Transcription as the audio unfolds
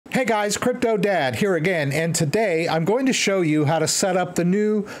Hey guys, Cryptodad here again, and today I'm going to show you how to set up the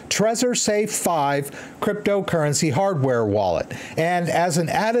new Trezor Safe 5 cryptocurrency hardware wallet. And as an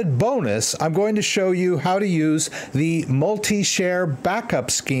added bonus, I'm going to show you how to use the multi-share backup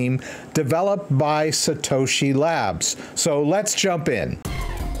scheme developed by Satoshi Labs. So let's jump in.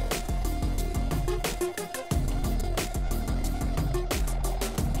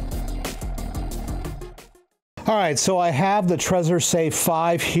 All right, so I have the Trezor Safe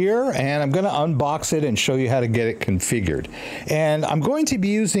 5 here, and I'm going to unbox it and show you how to get it configured. And I'm going to be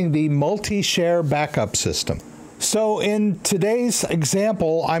using the multi-share backup system. So in today's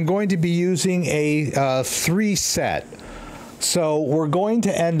example, I'm going to be using a 3 set. So we're going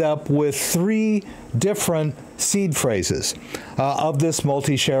to end up with 3 different seed phrases of this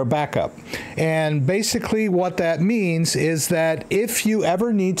multi-share backup. And basically what that means is that if you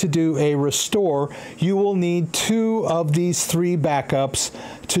ever need to do a restore, you will need 2 of these 3 backups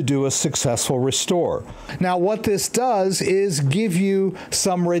to do a successful restore. Now what this does is give you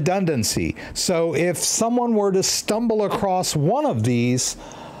some redundancy. So if someone were to stumble across one of these,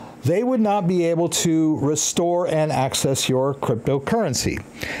 they would not be able to restore and access your cryptocurrency.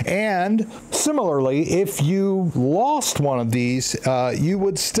 And similarly, if you lost one of these, you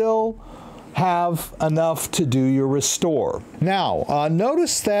would still have enough to do your restore. Now,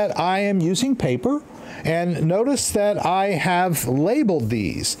 notice that I am using paper, and notice that I have labeled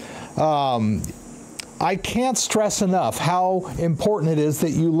these. I can't stress enough how important it is that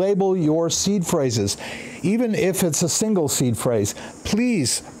you label your seed phrases. Even if it's a single seed phrase,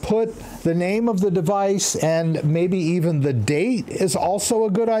 please put the name of the device, and maybe even the date is also a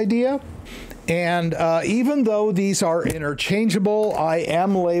good idea. And even though these are interchangeable, I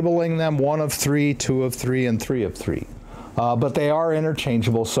am labeling them 1 of 3, 2 of 3, and 3 of 3. But they are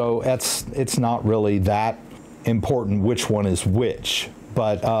interchangeable, so it's not really that important which one is which.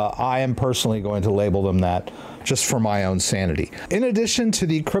 But I am personally going to label them that just for my own sanity. In addition to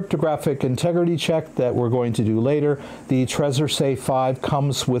the cryptographic integrity check that we're going to do later, the Trezor Safe 5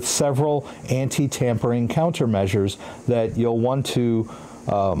 comes with several anti-tampering countermeasures that you'll want to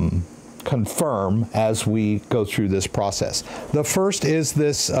confirm as we go through this process. The first is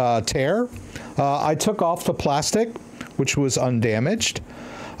this tear. I took off the plastic, which was undamaged.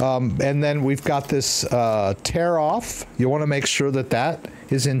 And then we've got this tear off. You want to make sure that that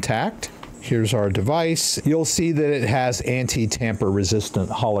is intact. Here's our device. You'll see that it has anti-tamper resistant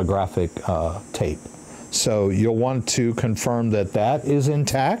holographic tape. So you'll want to confirm that that is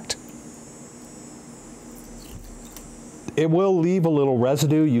intact. It will leave a little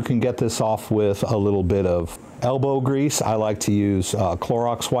residue. You can get this off with a little bit of elbow grease. I like to use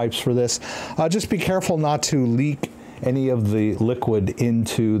Clorox wipes for this. Just be careful not to leak any of the liquid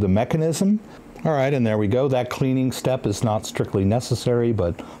into the mechanism. All right, and there we go. That cleaning step is not strictly necessary,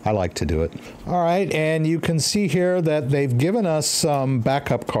 but I like to do it. All right, and you can see here that they've given us some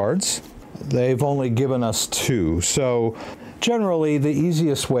backup cards. They've only given us 2. So generally, the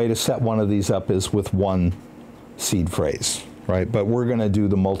easiest way to set one of these up is with 1 seed phrase, right? But we're gonna do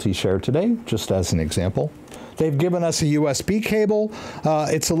the multi-share today, just as an example. They've given us a USB cable.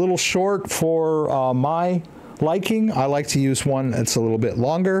 It's a little short for my liking. I like to use one that's a little bit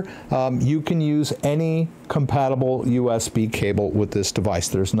longer. You can use any compatible USB cable with this device.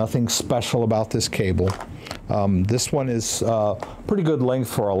 There's nothing special about this cable. This one is pretty good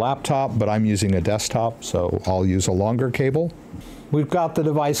length for a laptop, but I'm using a desktop, so I'll use a longer cable. We've got the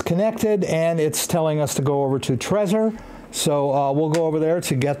device connected, and it's telling us to go over to Trezor. So we'll go over there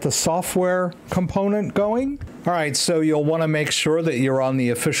to get the software component going. All right, so you'll want to make sure that you're on the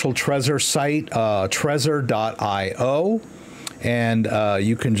official Trezor site, trezor.io, and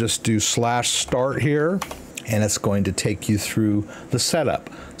you can just do /start here, and it's going to take you through the setup.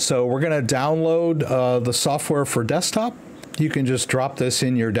 So we're going to download the software for desktop. You can just drop this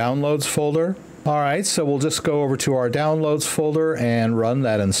in your downloads folder. All right, so we'll just go over to our downloads folder and run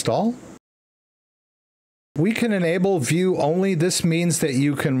that install. We can enable view only. This means that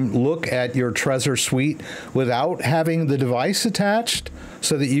you can look at your Trezor Suite without having the device attached,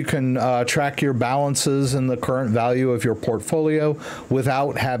 so that you can track your balances and the current value of your portfolio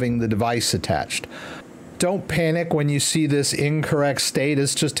without having the device attached. Don't panic when you see this incorrect state.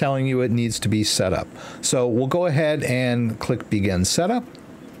 It's just telling you it needs to be set up. So we'll go ahead and click Begin Setup.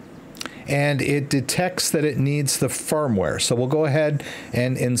 And it detects that it needs the firmware. So we'll go ahead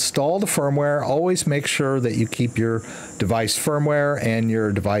and install the firmware. Always make sure that you keep your device firmware and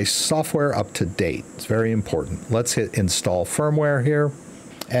your device software up to date. It's very important. Let's hit install firmware here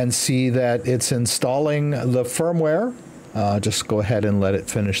and see that it's installing the firmware. Just go ahead and let it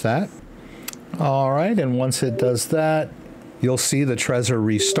finish that. All right, and once it does that, you'll see the Trezor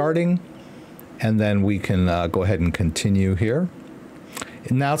restarting, and then we can go ahead and continue here.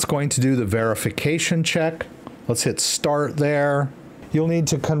 And now it's going to do the verification check. Let's hit start there. You'll need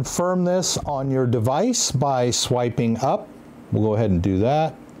to confirm this on your device by swiping up. We'll go ahead and do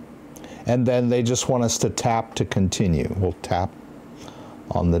that. And then they just want us to tap to continue. We'll tap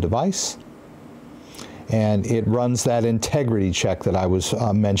on the device. And it runs that integrity check that I was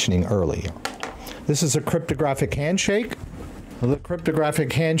mentioning earlier. This is a cryptographic handshake. The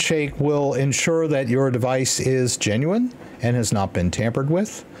cryptographic handshake will ensure that your device is genuine and has not been tampered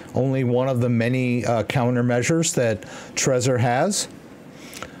with. Only one of the many countermeasures that Trezor has.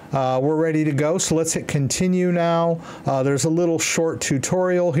 We're ready to go, so let's hit continue now. There's a little short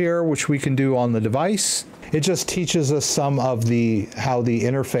tutorial here which we can do on the device. It just teaches us some of how the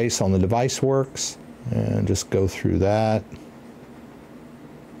interface on the device works, and just go through that.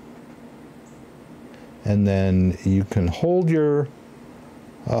 And then you can hold your,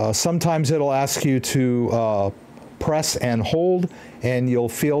 sometimes it'll ask you to press and hold, and you'll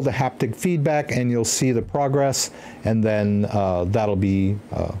feel the haptic feedback and you'll see the progress, and then that'll be,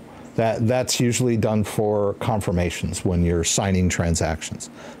 that's usually done for confirmations when you're signing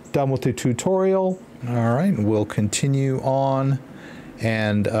transactions. Done with the tutorial. All right, we'll continue on,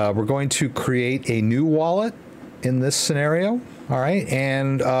 and we're going to create a new wallet in this scenario. All right,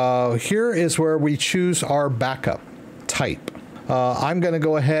 and here is where we choose our backup type. I'm going to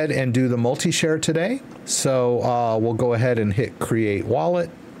go ahead and do the multi-share today. So we'll go ahead and hit create wallet,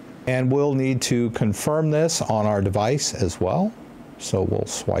 and we'll need to confirm this on our device as well. So we'll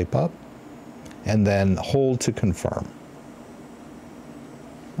swipe up and then hold to confirm.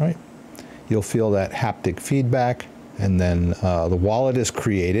 All right, you'll feel that haptic feedback, and then the wallet is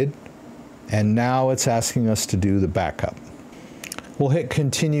created, and now it's asking us to do the backup. We'll hit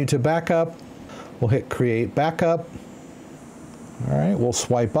continue to backup. We'll hit create backup. All right, we'll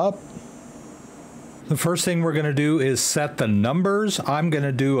swipe up. The first thing we're going to do is set the numbers. I'm going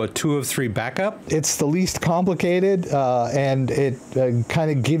to do a 2 of 3 backup. It's the least complicated, and it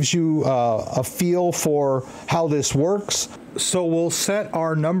kind of gives you a feel for how this works. So we'll set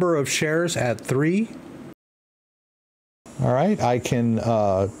our number of shares at 3. All right, I can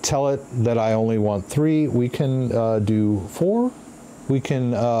tell it that I only want 3. We can do 4. We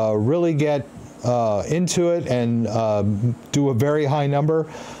can really get into it and do a very high number.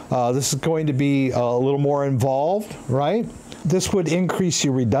 This is going to be a little more involved, right? This would increase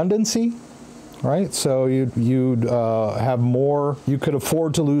your redundancy, right? So you'd have more, you could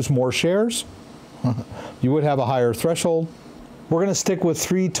afford to lose more shares. You would have a higher threshold. We're going to stick with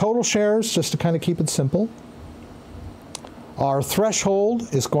 3 total shares just to kind of keep it simple. Our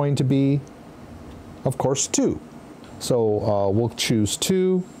threshold is going to be, of course, 2. So we'll choose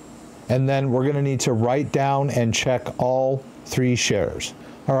 2, and then we're going to need to write down and check all 3 shares.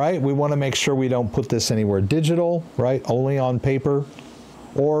 All right, we want to make sure we don't put this anywhere digital, right? Only on paper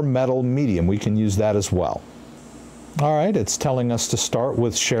or metal medium. We can use that as well. All right, it's telling us to start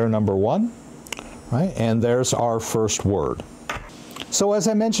with share number 1, right? And there's our first word. So as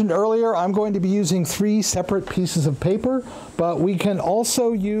I mentioned earlier, I'm going to be using 3 separate pieces of paper, but we can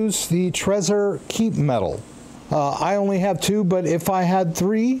also use the Trezor Keep Metal. I only have 2, but if I had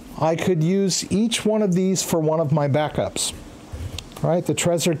 3, I could use each one of these for one of my backups. All right, the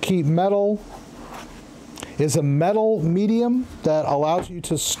Trezor Keep Metal is a metal medium that allows you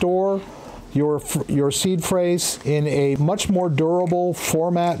to store your seed phrase in a much more durable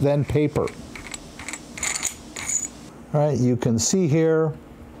format than paper. All right, you can see here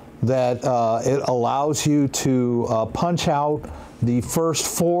that it allows you to punch out the first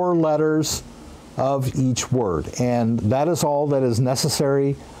 4 letters of each word, and that is all that is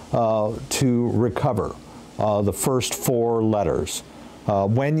necessary to recover the first 4 letters.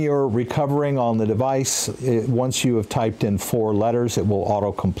 When you're recovering on the device, once you have typed in 4 letters, it will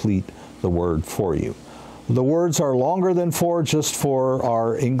auto-complete the word for you. The words are longer than 4 just for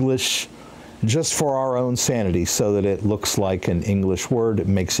our English, just for our own sanity, so that it looks like an English word. It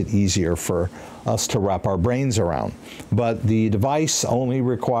makes it easier for us to wrap our brains around. But the device only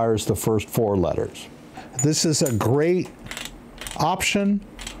requires the first 4 letters. This is a great option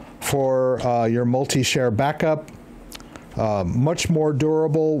for your multi-share backup. Much more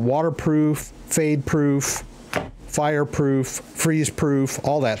durable, waterproof, fade-proof, fireproof, freeze-proof,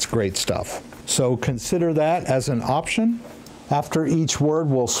 all that's great stuff. So consider that as an option. After each word,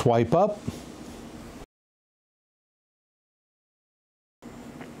 we'll swipe up.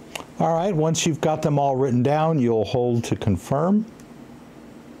 All right, once you've got them all written down, you'll hold to confirm.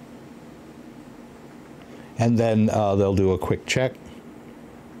 And then they'll do a quick check.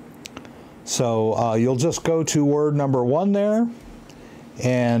 So you'll just go to word number 1 there,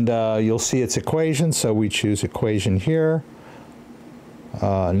 and you'll see its equation. So we choose equation here.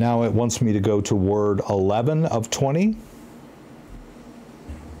 Now it wants me to go to word 11 of 20.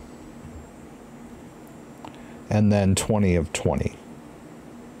 And then 20 of 20.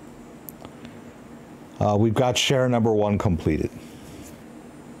 We've got share number 1 completed.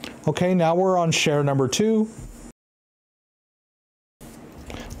 Okay, now we're on share number 2.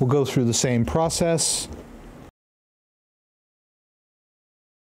 We'll go through the same process.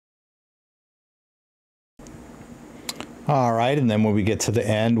 All right, and then when we get to the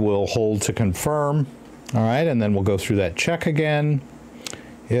end, we'll hold to confirm. All right, and then we'll go through that check again.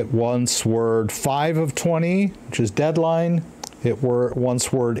 It wants word 5 of 20, which is deadline. It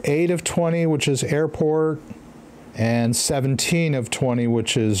wants word 8 of 20, which is airport, and 17 of 20,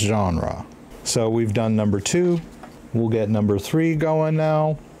 which is genre. So we've done number 2. We'll get number 3 going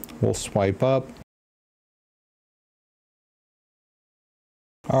now. We'll swipe up.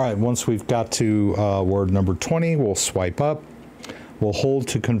 All right, once we've got to word number 20, we'll swipe up. We'll hold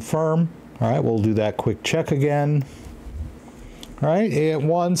to confirm. All right, we'll do that quick check again. All right, it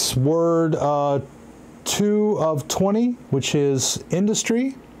wants word 2 of 20, which is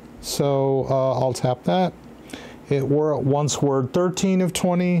industry. So I'll tap that. It wants word 13 of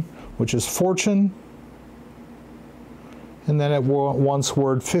 20, which is fortune. And then it wants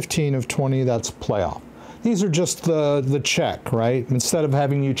word 15 of 20, that's playoff. These are just the check, right? Instead of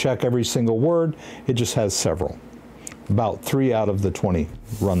having you check every single word, it just has several. About 3 out of the 20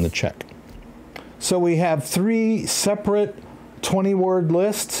 run the check. So we have 3 separate 20-word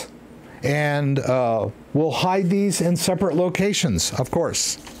lists, and we'll hide these in separate locations, of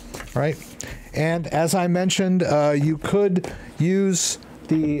course, right? And as I mentioned, you could use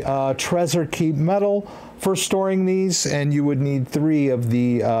the Trezor Keep metal for storing these, and you would need 3 of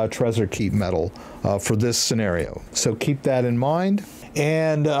the Trezor Keep metal for this scenario. So keep that in mind.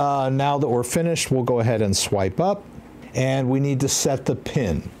 And now that we're finished, we'll go ahead and swipe up, and we need to set the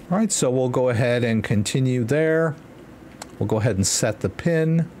pin. All right, so we'll go ahead and continue there. We'll go ahead and set the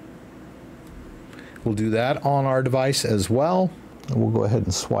pin. We'll do that on our device as well. And we'll go ahead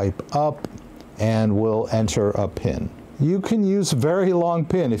and swipe up, and we'll enter a pin. You can use a very long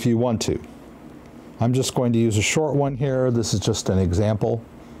pin if you want to. I'm just going to use a short one here. This is just an example.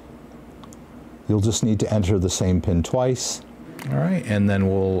 You'll just need to enter the same pin twice. All right, and then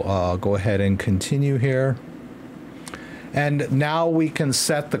we'll go ahead and continue here. And now we can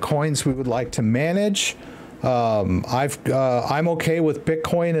set the coins we would like to manage. I'm okay with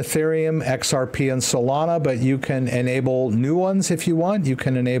Bitcoin, Ethereum, XRP, and Solana, but you can enable new ones if you want. You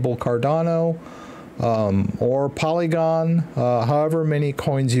can enable Cardano or Polygon, however many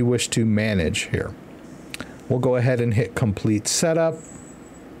coins you wish to manage here. We'll go ahead and hit complete setup,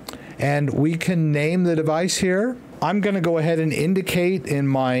 and we can name the device here. I'm going to go ahead and indicate in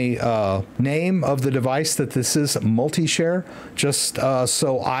my name of the device that this is multi-share, just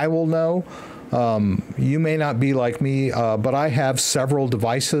so I will know. You may not be like me, but I have several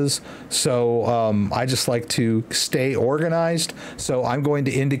devices, so I just like to stay organized. So I'm going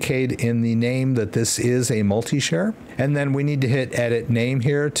to indicate in the name that this is a multi-share, and then we need to hit edit name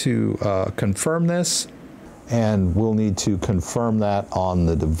here to confirm this, and we'll need to confirm that on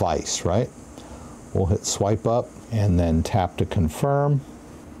the device, right? We'll hit swipe up and then tap to confirm.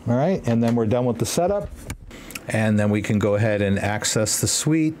 All right, and then we're done with the setup, and then we can go ahead and access the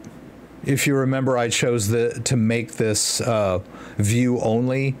suite. If you remember, I chose to make this view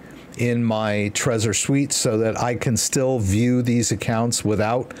only in my Trezor Suite so that I can still view these accounts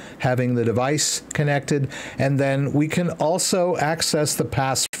without having the device connected. And then we can also access the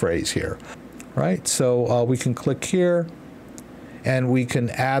passphrase here, right? So we can click here, and we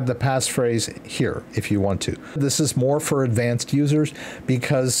can add the passphrase here if you want to. This is more for advanced users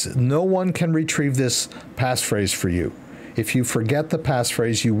because no one can retrieve this passphrase for you. If you forget the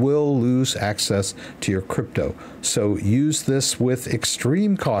passphrase, you will lose access to your crypto. So use this with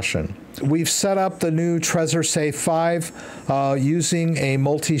extreme caution. We've set up the new Trezor Safe 5 using a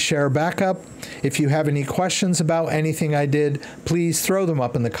multi-share backup. If you have any questions about anything I did, please throw them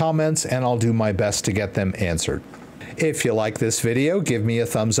up in the comments and I'll do my best to get them answered. If you like this video, give me a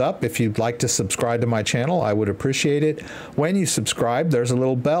thumbs up. If you'd like to subscribe to my channel, I would appreciate it. When you subscribe, there's a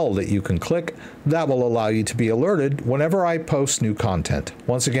little bell that you can click. That will allow you to be alerted whenever I post new content.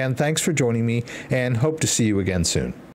 Once again, thanks for joining me, and hope to see you again soon.